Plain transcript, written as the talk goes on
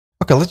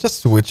Okay, let's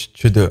just switch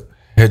to the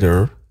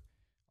header.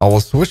 I will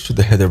switch to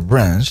the header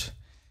branch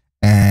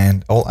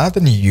and I'll add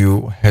a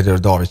new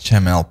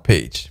header.html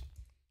page.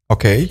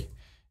 Okay,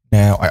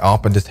 now I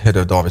open this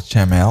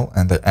header.html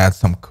and I add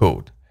some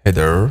code.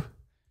 Header.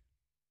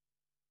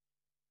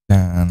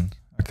 Then,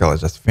 okay, let's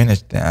just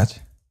finish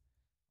that.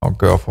 I'll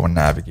go for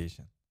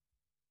navigation.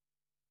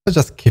 Let's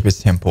just keep it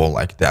simple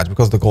like that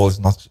because the goal is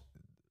not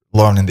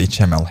learning the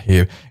HTML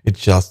here.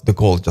 The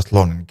goal is just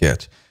learning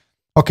Git.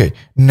 Okay,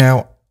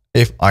 now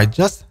if I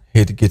just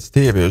hit Git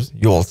status,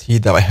 you will see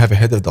that I have a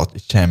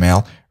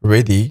header.html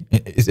ready,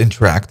 is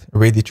interact,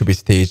 ready to be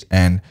staged,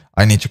 and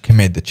I need to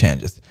commit the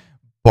changes.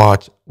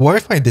 But what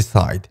if I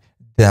decide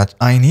that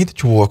I need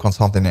to work on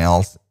something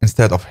else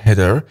instead of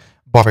header,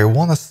 but I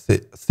want to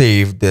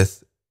save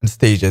this and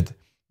stage it,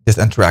 this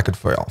interacted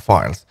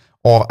files,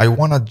 or I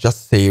want to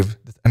just save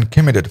this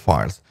uncommitted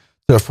files.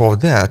 So for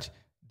that,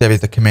 there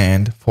is a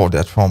command for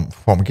that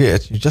from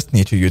Git. You just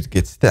need to use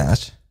git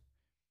stash,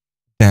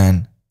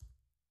 then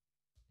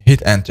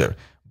hit enter.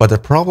 But the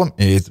problem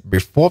is,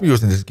 before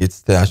using this git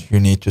stash, you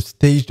need to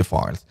stage the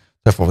files.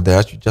 So for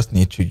that, you just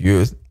need to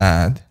use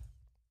add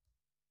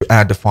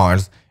the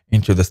files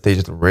into the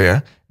staged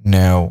array.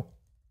 Now,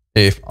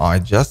 if I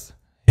just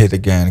hit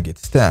again git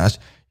stash,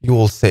 you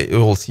will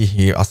see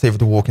here I saved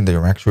the working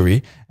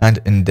directory and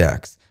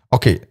index.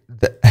 Okay,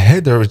 the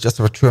header is just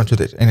returned to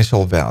the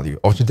initial value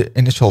or to the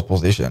initial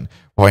position.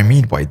 What I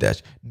mean by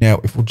that, now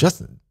if we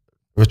just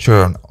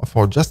return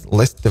for just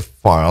list the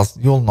files,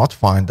 you'll not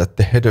find that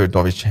the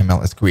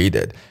header.html is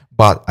created.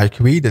 But I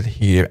created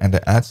here and I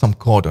add some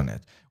code on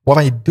it. What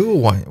I do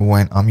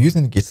when I'm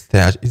using git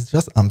stash is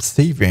just I'm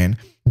saving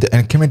the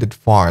uncommitted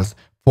files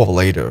for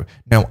later.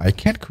 Now I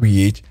can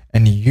create a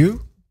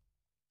new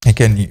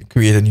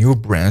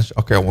branch.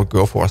 Okay, I will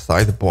go for a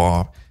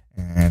sidebar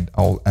and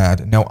I'll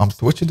add. Now I'm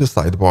switching the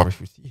sidebar if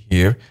you see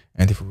here.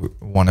 And if we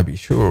want to be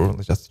sure,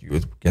 let's just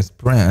use guest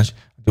branch.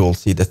 You'll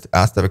see that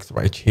asterisk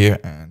right here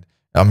and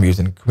I'm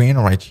using green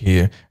right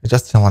here. It's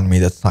just telling me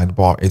that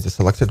sidebar is a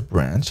selected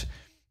branch.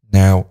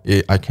 Now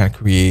I can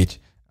create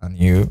a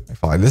new,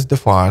 if I list the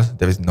files,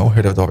 there is no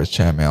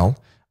header.html.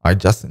 I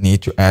just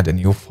need to add a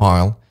new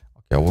file.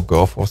 Okay, I will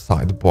go for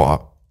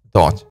sidebar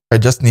dot. I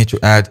just need to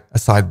add a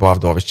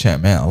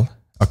sidebar.html.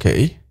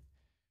 Okay.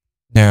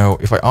 Now,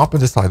 if I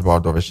open the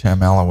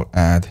sidebar.html, I will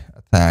add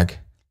a tag.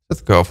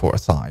 Let's go for a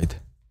side.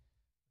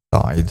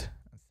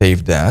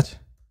 Save that.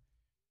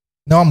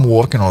 Now I'm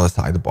working on the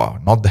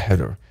sidebar, not the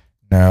header.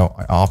 Now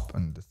I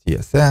open the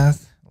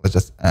CSS. Let's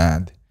just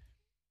add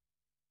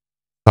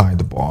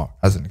sidebar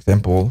as an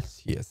example,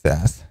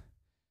 CSS,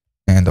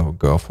 and I'll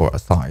go for a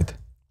side.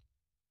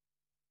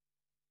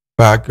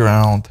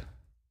 Background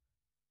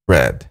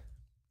red.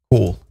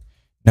 Cool.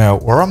 Now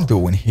what I'm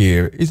doing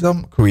here is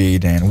I'm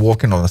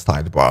working on the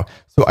sidebar.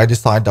 So I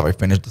decide that I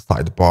finished the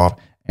sidebar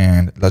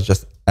and let's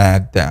just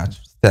add that,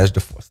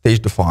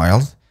 stage the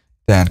files,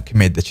 then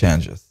commit the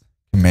changes.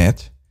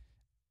 Commit,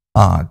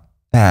 add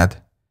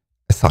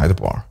a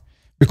sidebar.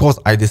 Because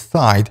I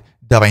decide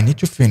that I need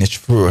to finish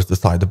first the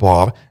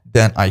sidebar,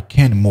 then I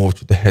can move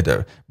to the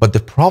header. But the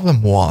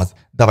problem was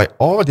that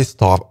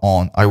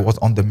I was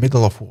on the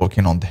middle of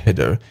working on the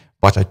header,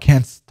 but I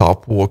can't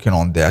stop working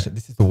on that.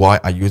 This is why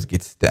I use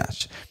git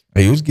stash.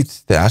 I use git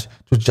stash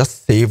to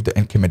just save the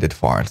uncommitted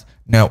files.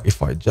 Now,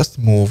 if I just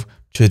move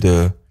to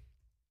the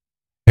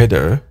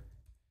header,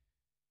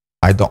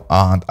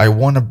 I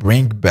want to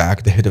bring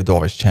back the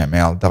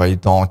header.html that I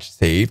don't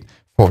save.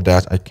 For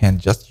that, I can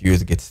just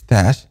use git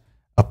stash,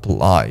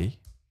 apply,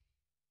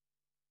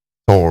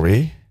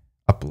 not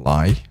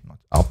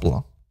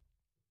apply.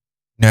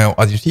 Now,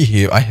 as you see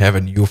here, I have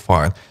a new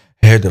file,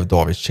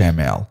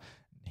 header.html.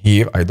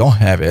 Here, I don't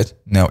have it.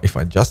 Now, if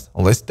I just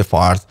list the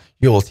files,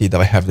 you will see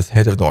that I have this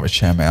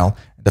header.html.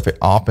 And if I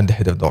open the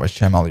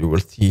header.html, you will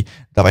see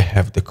that I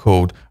have the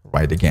code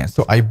right again.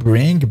 So I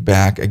bring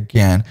back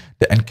again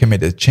the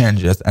uncommitted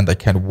changes and I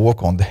can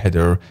work on the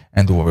header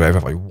and do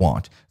whatever I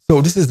want. So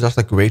this is just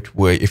a great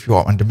way. If you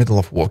are in the middle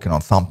of working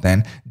on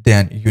something,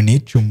 then you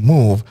need to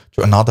move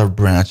to another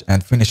branch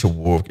and finish your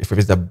work. If there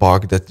is a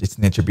bug that it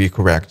needs to be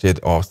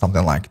corrected or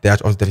something like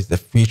that, or there is a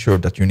feature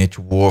that you need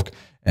to work,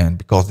 and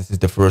because this is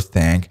the first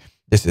thing,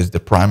 this is the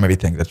primary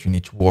thing that you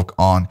need to work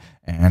on.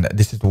 And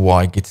this is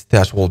why git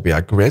stash will be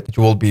it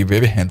will be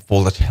very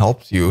handful that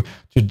helps you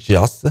to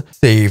just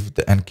save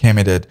the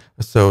uncommitted,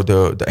 so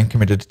the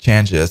uncommitted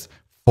changes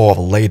for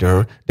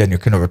later, then you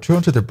can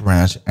return to the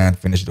branch and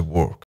finish the work.